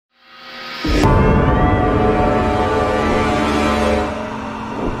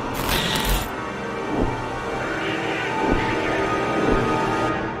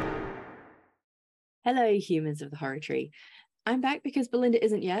Hello, humans of the horror tree. I'm back because Belinda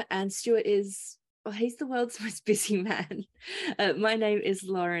isn't yet, and Stuart is, well, he's the world's most busy man. My name is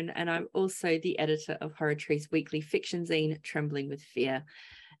Lauren, and I'm also the editor of Horror Tree's weekly fiction zine, Trembling With Fear.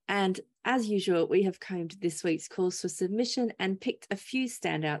 And as usual, we have combed this week's calls for submission and picked a few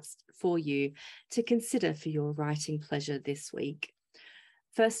standouts for you to consider for your writing pleasure this week.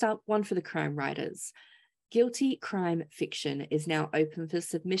 First up, one for the crime writers. Guilty Crime Fiction is now open for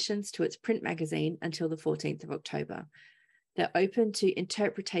submissions to its print magazine until the 14th of October. They're open to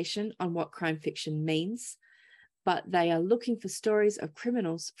interpretation on what crime fiction means, but they are looking for stories of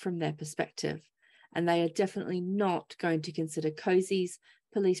criminals from their perspective. And they are definitely not going to consider cozies,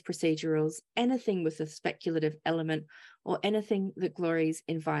 police procedurals, anything with a speculative element, or anything that glories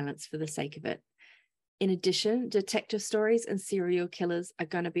in violence for the sake of it. In addition, detective stories and serial killers are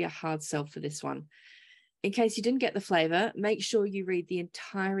going to be a hard sell for this one. In case you didn't get the flavour, make sure you read the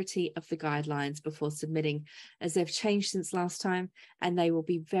entirety of the guidelines before submitting, as they've changed since last time, and they will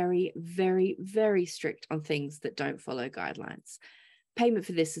be very, very, very strict on things that don't follow guidelines. Payment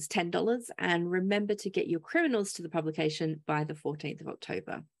for this is $10, and remember to get your criminals to the publication by the 14th of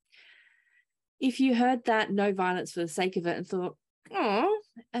October. If you heard that no violence for the sake of it and thought,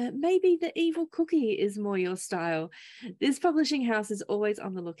 maybe the evil cookie is more your style, this publishing house is always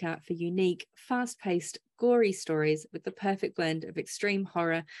on the lookout for unique, fast-paced, gory stories with the perfect blend of extreme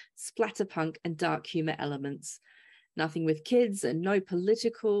horror, splatterpunk, and dark humour elements. Nothing with kids and no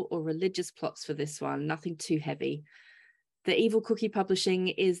political or religious plots for this one, nothing too heavy. The Evil Cookie Publishing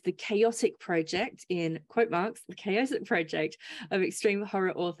is the chaotic project, in quote marks, the chaotic project of extreme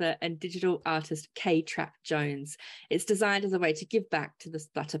horror author and digital artist K. Trap Jones. It's designed as a way to give back to the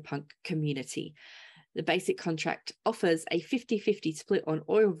splatterpunk community. The basic contract offers a 50-50 split on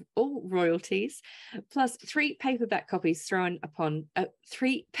all royalties, plus three paperback copies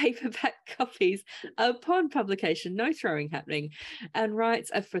upon publication, no throwing happening, and rights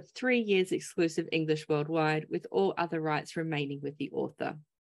are for 3 years exclusive English worldwide, with all other rights remaining with the author.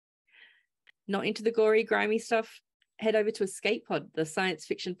 Not into the gory, grimy stuff? Head over to Escape Pod. The science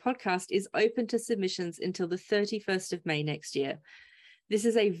fiction podcast is open to submissions until the 31st of May next year. This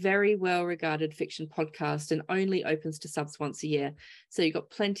is a very well-regarded fiction podcast and only opens to subs once a year, so you've got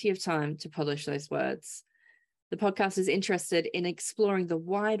plenty of time to polish those words. The podcast is interested in exploring the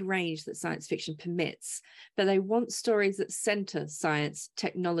wide range that science fiction permits, but they want stories that centre science,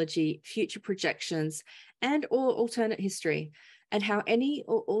 technology, future projections, and or alternate history, and how any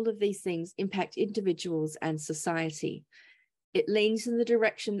or all of these things impact individuals and society. It leans in the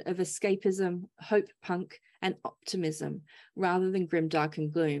direction of escapism, hope punk, and optimism, rather than grimdark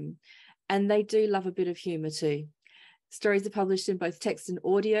and gloom. And they do love a bit of humour too. Stories are published in both text and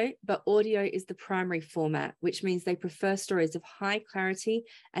audio, but audio is the primary format, which means they prefer stories of high clarity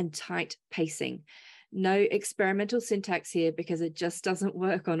and tight pacing. No experimental syntax here because it just doesn't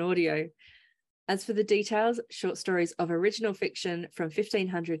work on audio. As for the details, short stories of original fiction from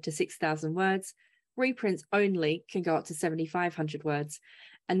 1,500 to 6,000 words, reprints only can go up to 7,500 words,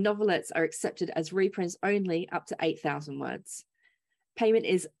 and novelettes are accepted as reprints only up to 8,000 words. Payment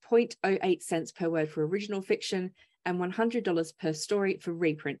is 0.08 cents per word for original fiction and $100 per story for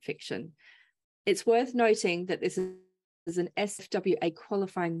reprint fiction. It's worth noting that this is an SFWA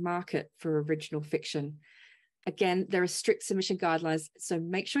qualifying market for original fiction. Again, there are strict submission guidelines, so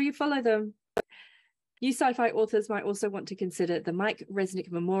make sure you follow them. New sci-fi authors might also want to consider the Mike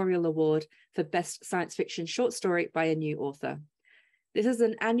Resnick Memorial Award for Best Science Fiction Short Story by a New Author. This is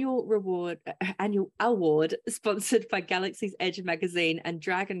an annual award sponsored by Galaxy's Edge magazine and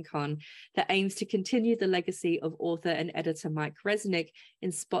DragonCon that aims to continue the legacy of author and editor Mike Resnick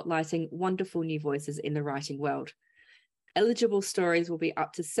in spotlighting wonderful new voices in the writing world. Eligible stories will be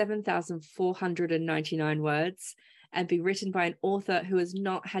up to 7,499 words and be written by an author who has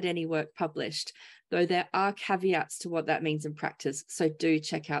not had any work published, though there are caveats to what that means in practice, so do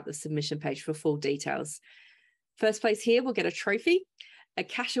check out the submission page for full details. First place here will get a trophy, a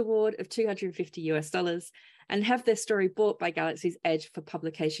cash award of $250 and have their story bought by Galaxy's Edge for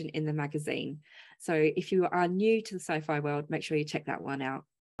publication in the magazine. So if you are new to the sci-fi world, make sure you check that one out.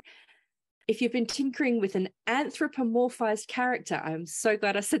 If you've been tinkering with an anthropomorphized character, I'm so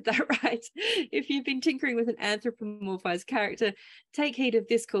glad I said that right. If you've been tinkering with an anthropomorphized character, take heed of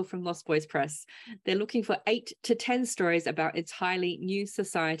this call from Lost Boys Press. They're looking for 8 to 10 stories about entirely new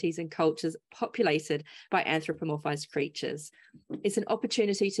societies and cultures populated by anthropomorphized creatures. It's an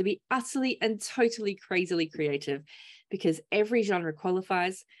opportunity to be utterly and totally crazily creative. because every genre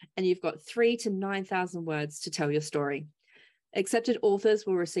qualifies and you've got 3,000 to 9,000 words to tell your story. Accepted authors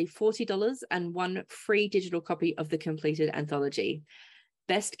will receive $40 and one free digital copy of the completed anthology.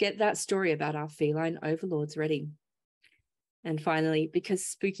 Best get that story about our feline overlords ready. And finally, because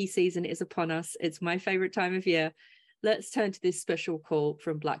spooky season is upon us, it's my favorite time of year, let's turn to this special call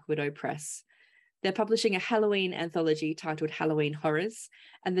from Black Widow Press. They're publishing a Halloween anthology titled Halloween Horrors,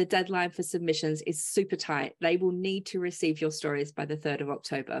 and the deadline for submissions is super tight. They will need to receive your stories by the 3rd of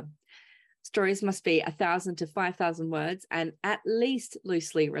October. Stories must be 1,000 to 5,000 words and at least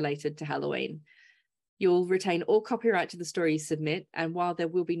loosely related to Halloween. You'll retain all copyright to the story you submit, and while there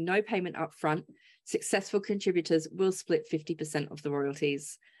will be no payment upfront, successful contributors will split 50% of the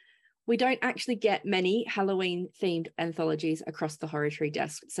royalties. We don't actually get many Halloween-themed anthologies across the Horror Tree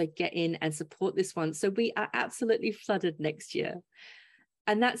desk, so get in and support this one so we are absolutely flooded next year.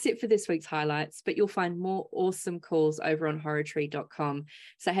 And that's it for this week's highlights, but you'll find more awesome calls over on horrortree.com.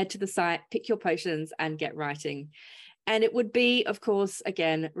 So head to the site, pick your potions, and get writing. And it would be, of course,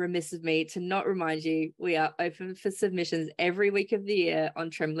 again, remiss of me to not remind you, we are open for submissions every week of the year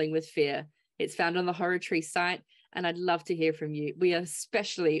on Trembling With Fear. It's found on the Horror Tree site, and I'd love to hear from you. We are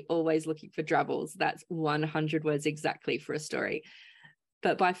especially always looking for drabbles. That's 100 words exactly for a story.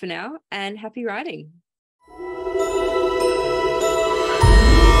 But bye for now, and happy writing.